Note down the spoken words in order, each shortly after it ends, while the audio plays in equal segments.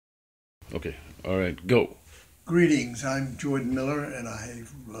Okay. All right. Go. Greetings, I'm Jordan Miller, and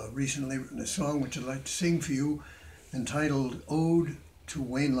I've recently written a song which I'd like to sing for you entitled Ode to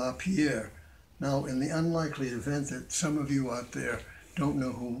Wayne LaPierre. Now, in the unlikely event that some of you out there don't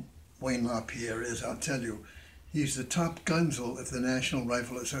know who Wayne LaPierre is, I'll tell you. He's the top gunzel of the National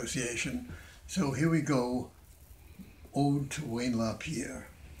Rifle Association. So here we go, Ode to Wayne LaPierre.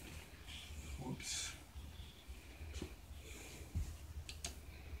 Whoops.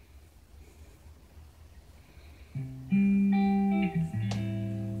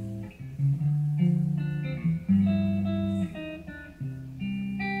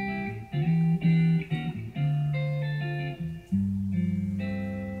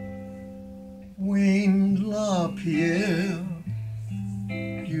 Wayne LaPierre,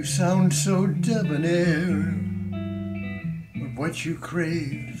 you sound so debonair, but what you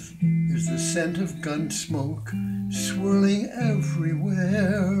crave is the scent of gun smoke swirling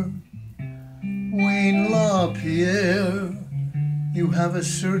everywhere. Wayne LaPierre, you have a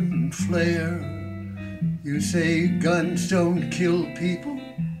certain flair. You say guns don't kill people,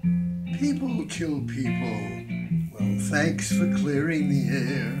 people kill people. Well, thanks for clearing the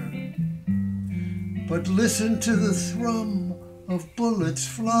air. But listen to the thrum of bullets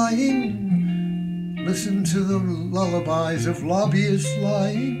flying. Listen to the lullabies of lobbyists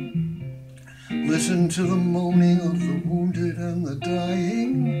lying. Listen to the moaning of the wounded and the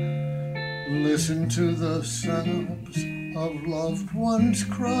dying. Listen to the sobs of loved ones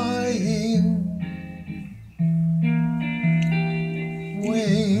crying.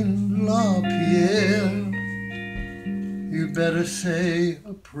 Wayne LaPierre, you better say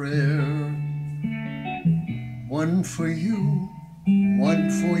a prayer. One for you, one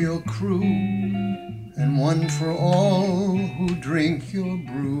for your crew, and one for all who drink your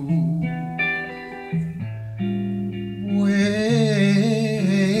brew.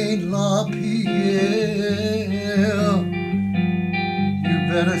 Wayne LaPierre, you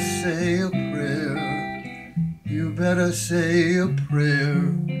better say a prayer. You better say a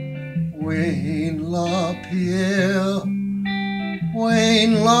prayer. Wayne LaPierre,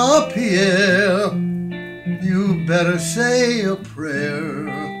 Wayne LaPierre, you better say a prayer.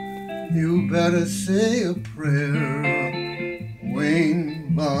 You better say a prayer.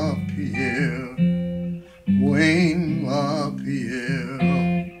 Wayne LaPierre, Wayne LaPierre,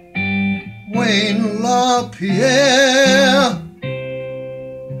 Wayne LaPierre.